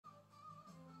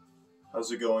How's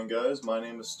it going, guys? My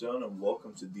name is Stone, and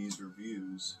welcome to These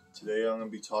Reviews. Today I'm going to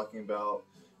be talking about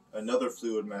another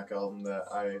Fleetwood Mac album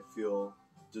that I feel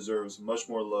deserves much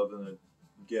more love than it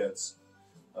gets.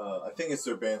 I think it's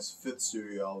their band's fifth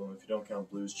studio album, if you don't count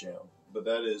Blues Jam, but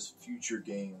that is Future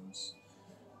Games.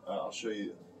 I'll show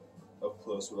you up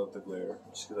close without the glare,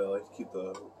 just because I like to keep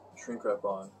the shrink wrap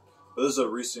on. But this is a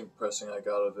recent pressing I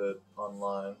got of it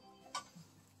online.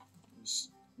 It's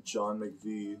John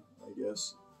McVie, I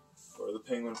guess, or the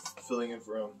Penguin filling in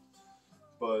for him.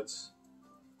 But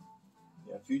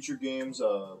yeah, Future Games.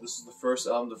 This is the first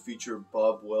album to feature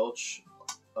Bob Welch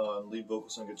on lead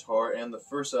vocals and guitar, and the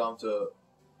first album to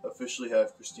officially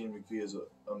have Christine McVie as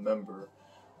a member,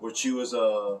 which she was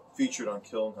featured on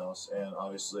Kiln House, and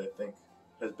obviously I think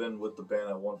has been with the band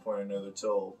at one point or another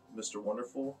till Mr.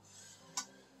 Wonderful.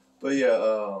 But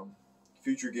yeah,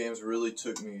 Future Games really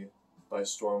took me by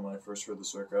storm when I first heard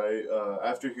this record.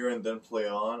 After hearing Then Play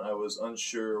On, I was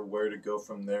unsure where to go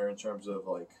from there in terms of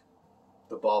like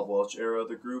the Bob Welch era of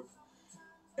the group,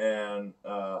 and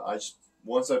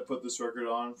once I put this record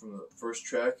on from the first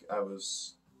track, I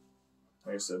was,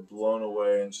 like I said, blown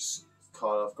away and just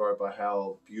caught off guard by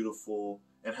how beautiful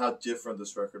and how different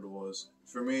this record was.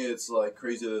 For me, it's like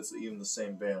crazy that it's even the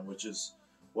same band, which is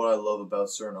what I love about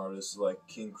certain artists like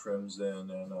King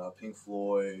Crimson and Pink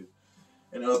Floyd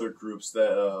and other groups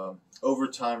that over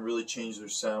time really change their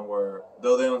sound, where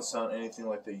though they don't sound anything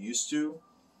like they used to,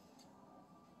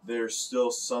 there's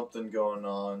still something going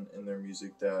on in their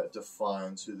music that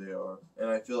defines who they are. And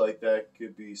I feel like that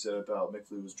could be said about Mick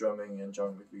Fleetwood's drumming and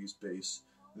John McVie's bass.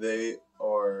 They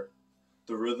are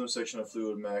the rhythm section of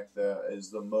Fleetwood Mac that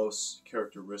is the most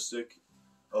characteristic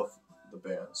of the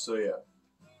band. So yeah,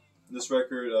 this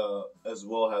record as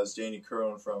well has Danny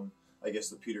Curran from, I guess,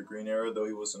 the Peter Green era, though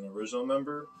he was an original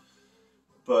member.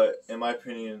 But in my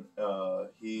opinion,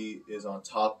 he is on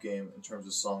top game in terms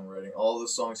of songwriting. All the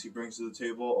songs he brings to the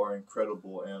table are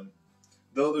incredible, and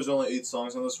though there's only 8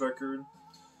 songs on this record,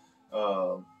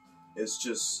 it's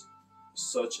just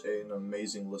such an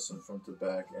amazing listen front to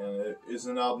back, and it is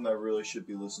an album that really should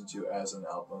be listened to as an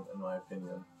album, in my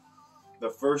opinion. The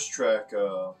first track,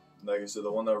 like I said,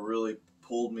 the one that really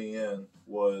pulled me in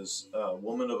was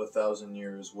Woman of a Thousand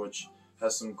Years, which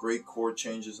has some great chord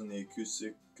changes in the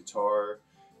acoustic guitar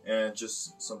and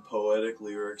just some poetic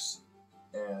lyrics,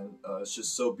 and it's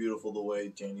just so beautiful the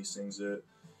way Danny sings it.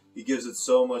 He gives it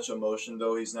so much emotion,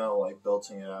 though he's not like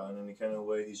belting it out in any kind of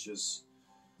way. He's just,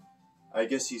 I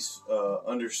guess he's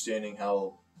understanding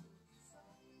how,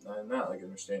 not like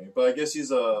understanding, but I guess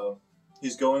he's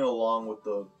going along with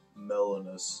the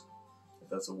mellowness, if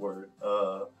that's a word,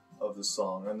 of the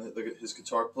song, and his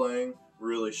guitar playing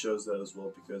really shows that as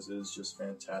well, because it is just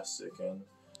fantastic and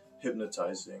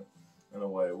hypnotizing in a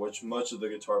way, which much of the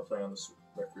guitar playing on this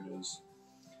record is.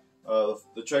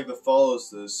 The track that follows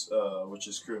this, which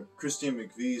is Christine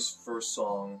McVie's first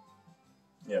song,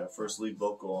 first lead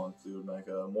vocal on Fleetwood Mac,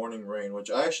 Morning Rain,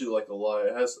 which I actually like a lot.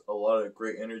 It has a lot of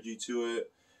great energy to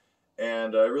it,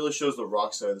 and it really shows the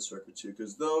rock side of this record too,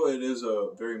 because though it is a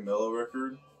very mellow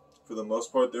record, for the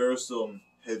most part, there are still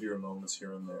heavier moments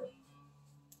here and there.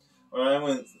 Or I'm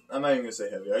not even going to say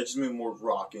heavy, I just mean more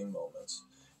rocking moments.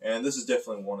 And this is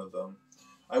definitely one of them.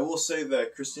 I will say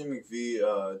that Christine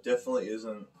McVie definitely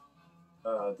isn't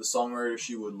the songwriter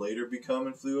she would later become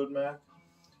in Fleetwood Mac.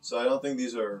 So I don't think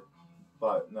these are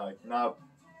not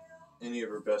any of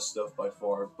her best stuff by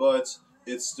far, but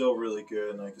it's still really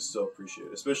good and I can still appreciate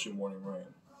it, especially Morning Rain.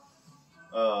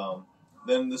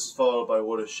 Then this is followed by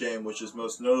What a Shame, which is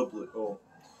most notably,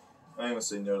 I ain't gonna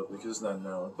say notably because it's not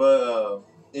known, but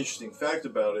interesting fact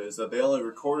about it is that they only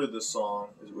recorded this song,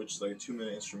 which is like a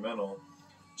 2-minute instrumental,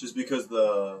 just because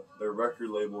their record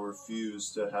label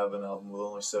refused to have an album with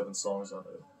only 7 songs on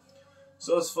it.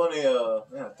 So it's funny,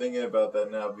 thinking about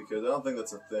that now, because I don't think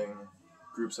that's a thing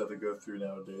groups have to go through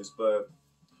nowadays, but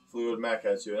Fleetwood Mac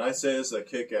had to. And I say this is a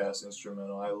kick-ass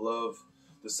instrumental. I love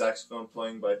the saxophone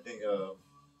playing by, I think,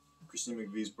 Christine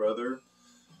McVie's brother.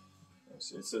 Let's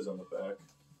see, it says on the back.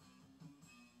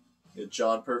 Yeah,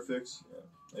 John Perfect.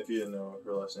 Yeah. If you didn't know,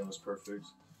 her last name was Perfect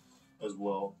as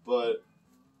well. But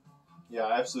yeah,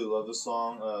 I absolutely love this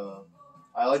song.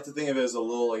 I like to think of it as a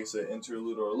little, like I said,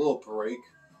 interlude or a little break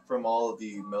from all of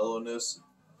the mellowness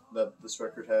that this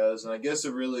record has. And I guess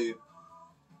it really,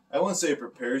 I wouldn't say it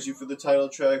prepares you for the title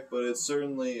track, but it's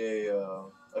certainly a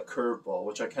curveball,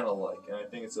 which I kind of like. And I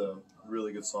think it's a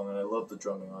really good song, and I love the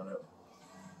drumming on it.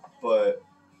 But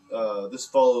this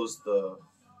follows up.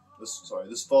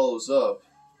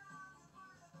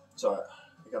 Sorry,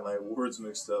 I got my words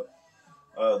mixed up.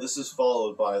 This is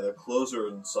followed by the closer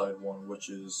inside one, which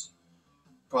is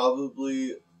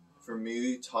probably for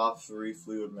me, top 3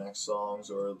 Fleetwood Mac songs,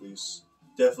 or at least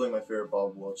definitely my favorite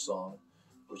Bob Welch song,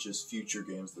 which is Future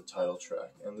Games, the title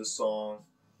track. And this song,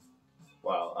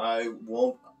 wow,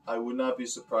 I would not be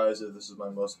surprised if this is my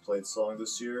most played song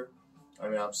this year. I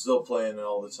mean, I'm still playing it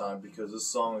all the time because this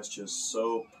song is just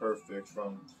so perfect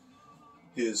from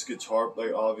his guitar.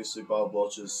 Like, obviously, Bob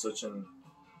Welch is such a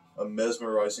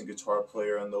mesmerizing guitar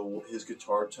player, and his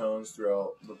guitar tones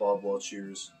throughout the Bob Welch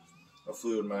years of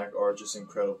Fleetwood Mac are just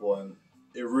incredible, and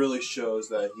it really shows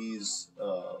that he's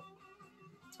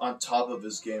on top of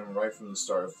his game right from the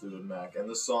start of Fleetwood Mac. And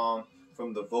the song,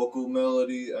 from the vocal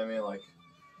melody, I mean, like,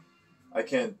 I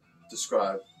can't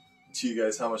describe to you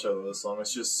guys how much I love this song.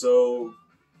 It's just so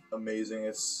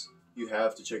amazing. You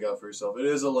have to check out for yourself. It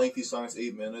is a lengthy song. It's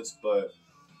 8 minutes, but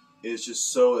it's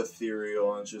just so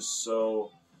ethereal and just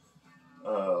so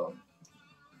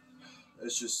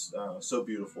it's just so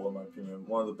beautiful, in my opinion.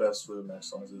 One of the best Fleetwood Mac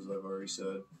songs, as I've already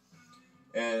said.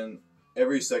 And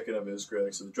every second of it is great.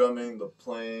 Like, so the drumming, the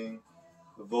playing,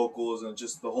 the vocals, and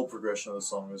just the whole progression of the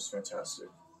song is fantastic.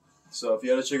 So if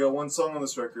you had to check out one song on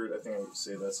this record, I think I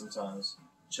say that sometimes,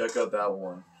 check out that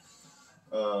one.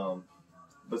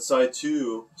 But side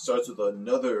 2 starts with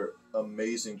another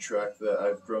amazing track that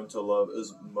I've grown to love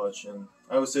as much, and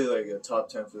I would say like a top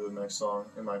 10 Fleetwood Mac song,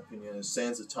 in my opinion, is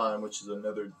Sands of Time, which is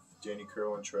another Danny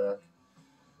Kerwin track.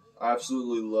 I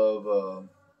absolutely love,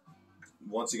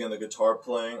 once again, the guitar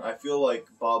playing. I feel like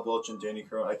Bob Welch and Danny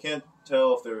Kerwin, I can't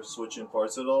tell if they're switching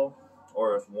parts at all,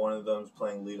 or if one of them is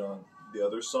playing lead on the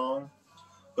other song.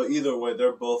 But either way,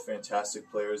 they're both fantastic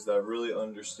players that really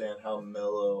understand how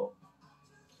mellow,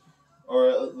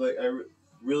 or like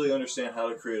really understand how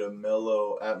to create a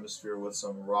mellow atmosphere with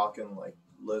some rockin' like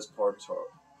Les Paul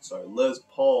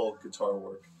guitar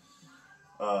work.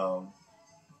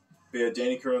 But yeah,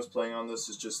 Danny Kerwin's playing on this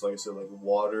is just, like I said, like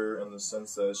water, in the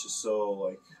sense that it's just so,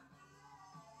 like,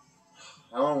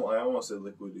 I don't want to say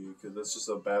liquidy because that's just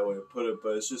a bad way to put it,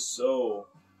 but it's just so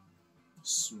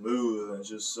smooth and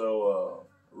just so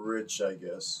rich, I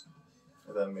guess,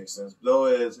 if that makes sense. Though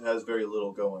it has very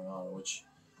little going on, which,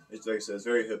 like I said, is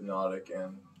very hypnotic,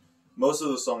 and most of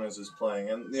the song is just playing.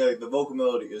 And yeah, the vocal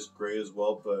melody is great as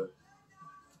well, but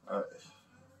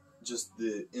just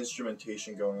the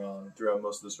instrumentation going on throughout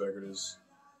most of this record is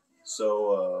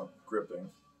so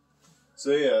gripping.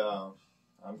 So yeah,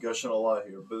 I'm gushing a lot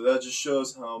here, but that just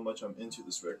shows how much I'm into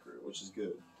this record, which is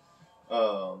good.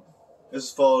 This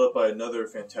is followed up by another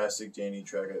fantastic Danny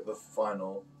track, the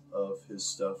final of his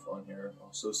stuff on here. Oh,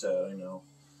 so sad, I know.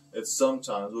 It's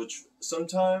Sometimes,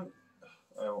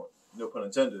 no pun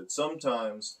intended,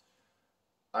 sometimes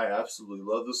I absolutely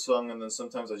love this song, and then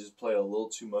sometimes I just play it a little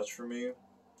too much for me,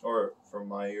 or for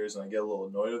my ears, and I get a little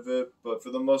annoyed of it, but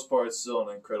for the most part, it's still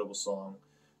an incredible song.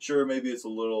 Sure, maybe it's a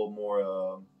little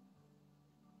more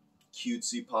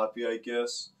cutesy poppy, I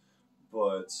guess,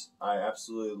 but I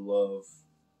absolutely love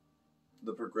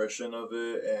the progression of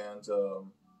it, and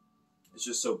it's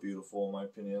just so beautiful, in my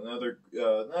opinion. Another,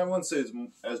 I wouldn't say it's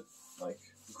as like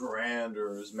grand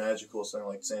or as magical as something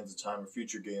like Sands of Time or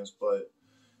Future Games, but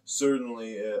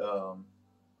certainly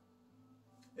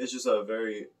it's just a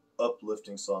very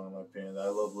uplifting song, in my opinion, that I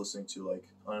love listening to, like,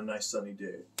 on a nice sunny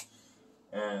day.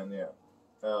 And yeah,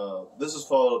 this is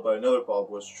followed up by another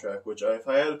Bob Welch track, which if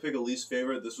I had to pick a least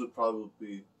favorite, this would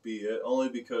probably be it, only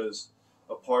because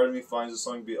a part of me finds the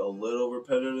song to be a little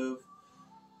repetitive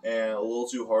and a little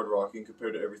too hard rocking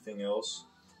compared to everything else.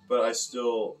 But I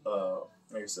still,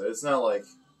 like I said, it's not like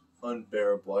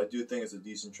unbearable. I do think it's a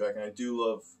decent track, and I do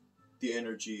love the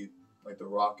energy, like the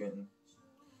rocking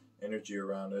energy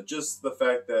around it. Just the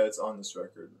fact that it's on this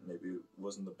record maybe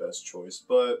wasn't the best choice,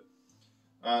 but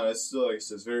it's still, like I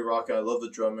said, it's very rocking. I love the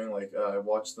drumming. Like, I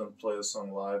watched them play the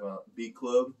song live on Beat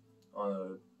Club.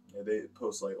 They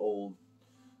post like old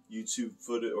YouTube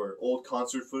footage or old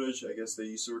concert footage, I guess they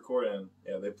used to record, and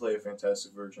yeah, they play a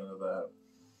fantastic version of that.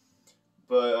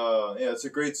 But yeah, it's a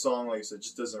great song. Like I said, it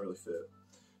just doesn't really fit.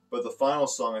 But the final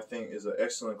song, I think, is an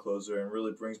excellent closer and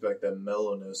really brings back that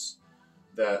mellowness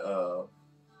that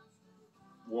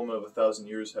Woman of 1,000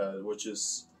 Years had, which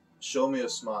is Show Me a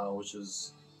Smile, which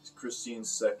is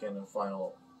Christine's second and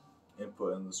final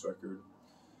input in this record.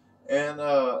 And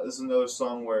this is another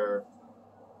song where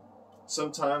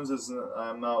sometimes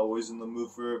I'm not always in the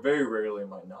mood for it. Very rarely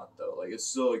am I not, though. Like, it's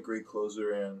still a great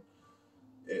closer, and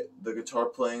the guitar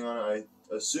playing on it,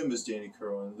 I assume, is Danny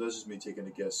Kerwin. That's just me taking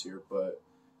a guess here, but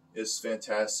it's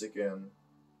fantastic, and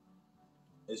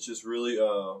it's just really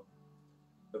a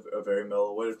very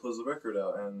mellow way to close the record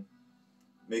out, and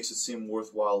makes it seem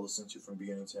worthwhile listening to from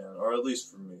beginning to end, or at least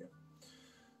for me.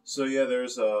 So yeah,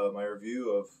 there's my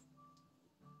review of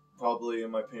probably, in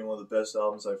my opinion, one of the best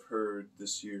albums I've heard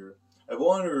this year. I've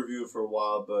wanted to review it for a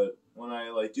while, but when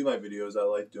I do my videos, I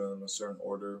like doing them in a certain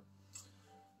order.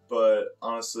 But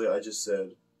honestly, I just said,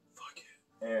 fuck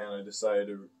it. And I decided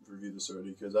to review this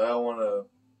already because I don't want to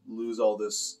lose all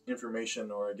this information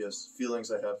or, I guess,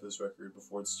 feelings I have for this record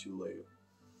before it's too late.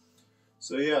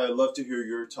 So yeah, I'd love to hear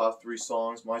your top 3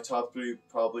 songs. My top 3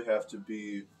 probably have to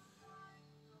be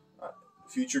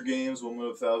Future Games, Woman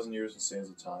of a Thousand Years, and Sands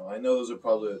of Time. I know those are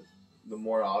probably the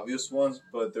more obvious ones,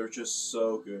 but they're just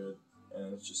so good.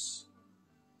 And it's just,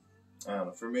 I don't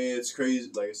know, for me it's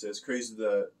crazy, like I said, it's crazy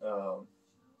that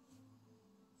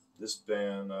this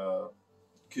band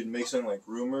could make something like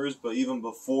Rumors, but even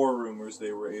before Rumors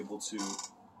they were able to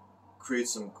create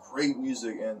some great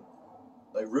music, and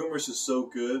like Rumors is so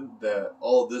good that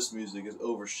all this music is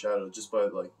overshadowed just by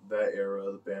like that era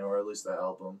of the band, or at least that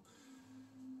album.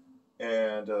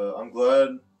 And I'm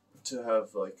glad to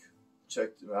have like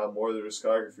checked out more of their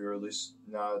discography, or at least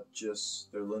not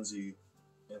just their Lindsay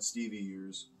and Stevie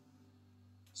years.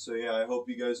 So yeah, I hope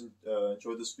you guys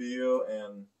enjoyed this video,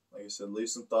 and like I said, leave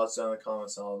some thoughts down in the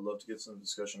comments, and I'd love to get some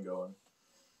discussion going.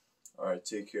 Alright,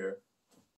 take care.